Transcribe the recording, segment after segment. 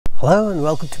Hello and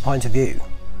welcome to Point of View.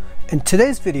 In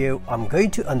today's video, I'm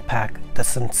going to unpack the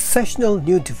sensational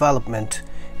new development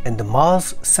in the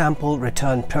Mars Sample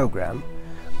Return Program,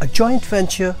 a joint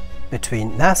venture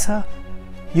between NASA,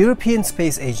 European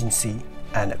Space Agency,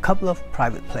 and a couple of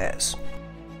private players.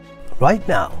 Right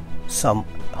now, some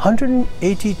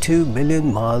 182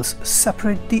 million miles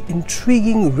separate the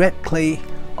intriguing red clay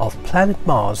of planet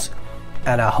Mars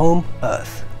and our home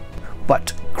Earth.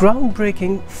 But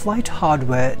groundbreaking flight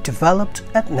hardware developed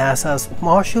at NASA's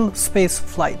Marshall Space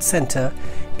Flight Center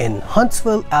in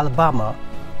Huntsville, Alabama,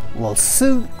 will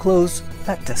soon close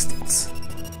that distance.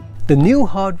 The new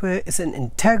hardware is an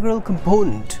integral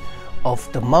component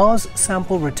of the Mars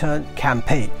Sample Return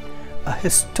Campaign, a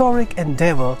historic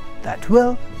endeavor that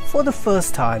will, for the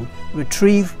first time,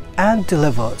 retrieve and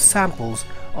deliver samples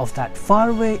of that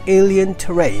faraway alien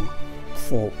terrain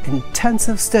for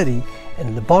intensive study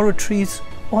in laboratories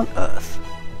on Earth.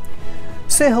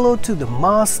 Say hello to the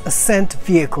Mars Ascent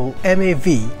Vehicle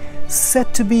MAV,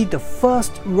 set to be the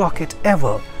first rocket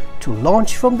ever to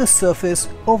launch from the surface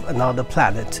of another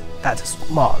planet, that is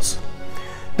Mars.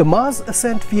 The Mars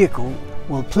Ascent Vehicle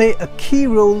will play a key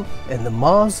role in the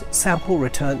Mars Sample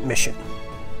Return mission.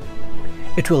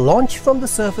 It will launch from the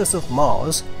surface of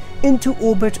Mars into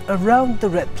orbit around the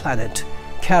red planet,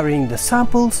 carrying the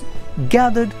samples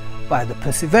gathered by the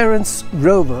Perseverance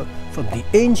rover from the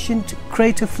ancient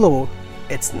crater floor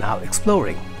it's now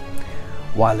exploring.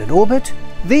 While in orbit,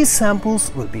 these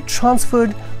samples will be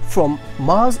transferred from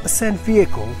Mars Ascent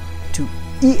Vehicle to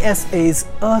ESA's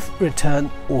Earth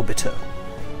Return Orbiter.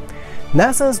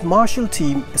 NASA's Marshall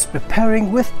team is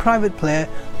preparing with private player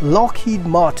Lockheed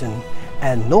Martin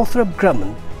and Northrop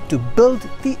Grumman to build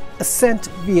the Ascent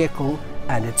Vehicle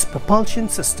and its propulsion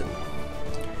system.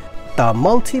 The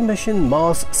multi-mission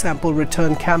Mars Sample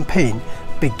Return Campaign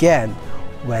began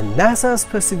when NASA's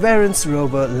Perseverance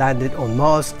rover landed on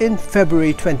Mars in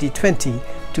February 2020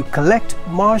 to collect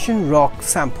Martian rock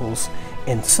samples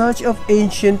in search of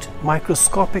ancient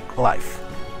microscopic life.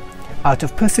 Out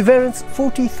of Perseverance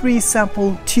 43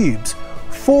 sample tubes,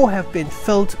 4 have been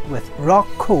filled with rock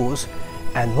cores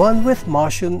and 1 with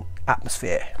Martian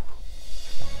atmosphere.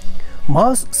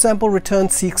 Mars Sample Return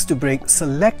seeks to bring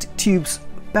select tubes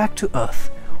back to Earth,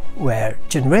 where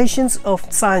generations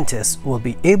of scientists will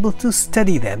be able to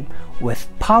study them with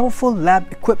powerful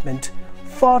lab equipment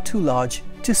far too large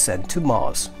to send to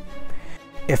Mars.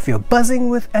 If you're buzzing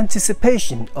with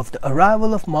anticipation of the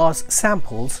arrival of Mars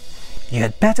samples, you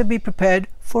had better be prepared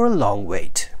for a long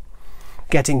wait.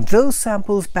 Getting those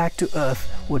samples back to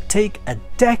Earth would take a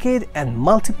decade and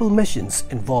multiple missions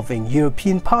involving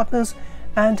European partners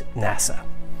and NASA.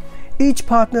 Each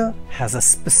partner has a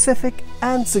specific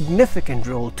and significant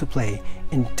role to play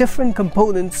in different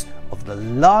components of the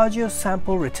larger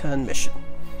sample return mission.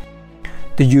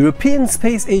 The European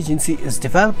Space Agency is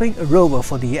developing a rover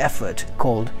for the effort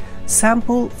called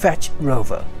Sample Fetch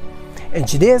Rover.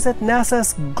 Engineers at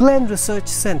NASA's Glenn Research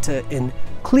Center in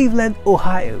Cleveland,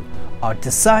 Ohio, are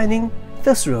designing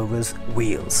this rover's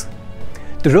wheels.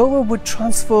 The rover would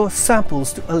transfer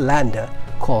samples to a lander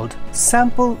called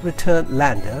Sample Return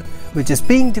Lander, which is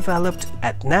being developed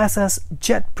at NASA's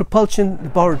Jet Propulsion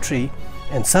Laboratory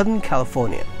in Southern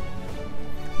California.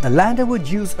 The lander would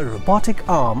use a robotic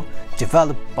arm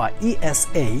developed by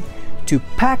ESA to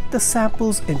pack the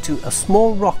samples into a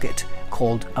small rocket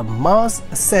called a Mars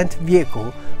Ascent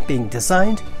Vehicle being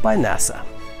designed by NASA.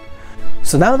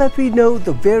 So now that we know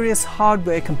the various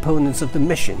hardware components of the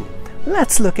mission,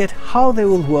 let's look at how they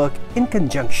will work in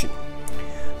conjunction.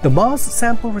 The Mars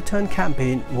Sample Return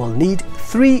Campaign will need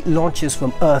 3 launches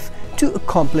from Earth to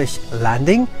accomplish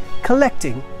landing,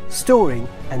 collecting, storing,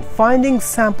 and finding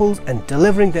samples and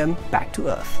delivering them back to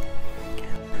Earth.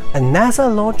 A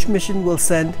NASA launch mission will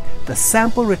send the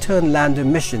Sample Return Lander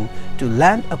mission to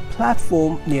land a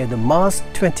platform near the Mars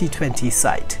 2020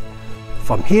 site.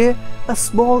 From here, a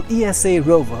small ESA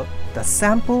rover, the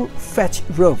Sample Fetch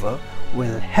Rover,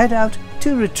 will head out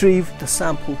to retrieve the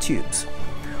sample tubes.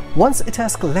 Once it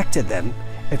has collected them,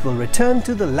 it will return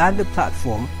to the lander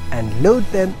platform and load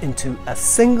them into a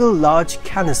single large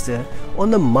canister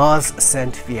on the Mars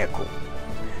Ascent Vehicle.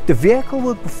 The vehicle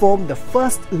will perform the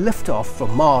first liftoff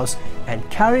from Mars and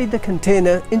carry the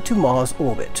container into Mars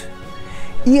orbit.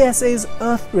 ESA's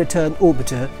Earth Return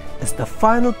Orbiter is the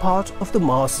final part of the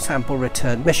Mars Sample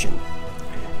Return mission.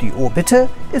 The orbiter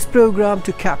is programmed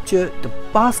to capture the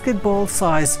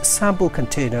basketball-sized sample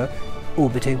container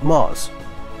orbiting Mars.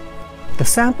 The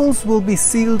samples will be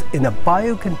sealed in a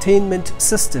biocontainment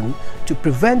system to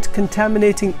prevent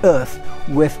contaminating Earth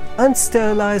with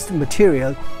unsterilized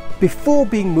material before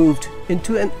being moved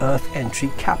into an Earth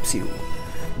entry capsule.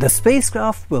 The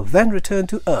spacecraft will then return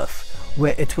to Earth,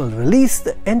 where it will release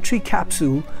the entry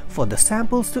capsule for the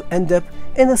samples to end up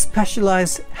in a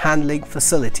specialized handling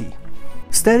facility.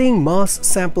 Studying Mars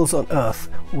samples on Earth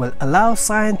will allow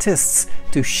scientists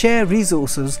to share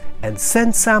resources and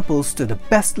send samples to the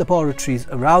best laboratories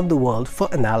around the world for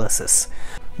analysis.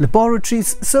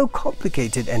 Laboratories so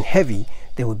complicated and heavy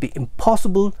they would be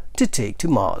impossible to take to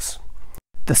Mars.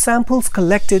 The samples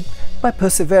collected by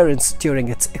Perseverance during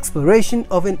its exploration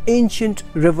of an ancient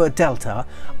river delta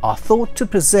are thought to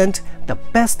present the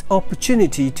best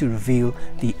opportunity to reveal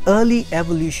the early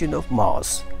evolution of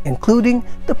Mars, including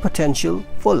the potential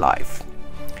for life.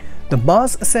 The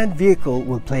Mars Ascent Vehicle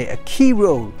will play a key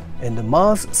role in the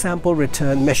Mars sample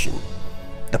return mission.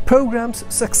 The program's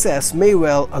success may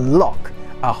well unlock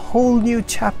a whole new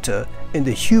chapter in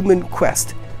the human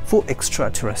quest for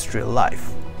extraterrestrial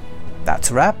life.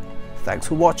 That's a wrap. Thanks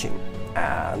for watching,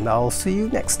 and I'll see you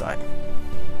next time.